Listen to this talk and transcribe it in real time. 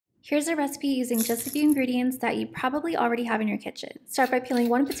Here's a recipe using just a few ingredients that you probably already have in your kitchen. Start by peeling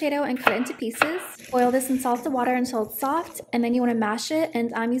one potato and cut it into pieces. Boil this in salted water until it's soft, and then you want to mash it,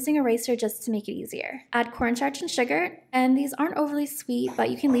 and I'm using a racer just to make it easier. Add cornstarch and sugar, and these aren't overly sweet, but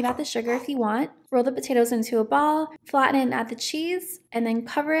you can leave out the sugar if you want. Roll the potatoes into a ball, flatten it and add the cheese, and then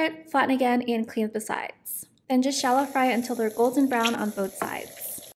cover it, flatten again, and clean up the sides. Then just shallow fry it until they're golden brown on both sides.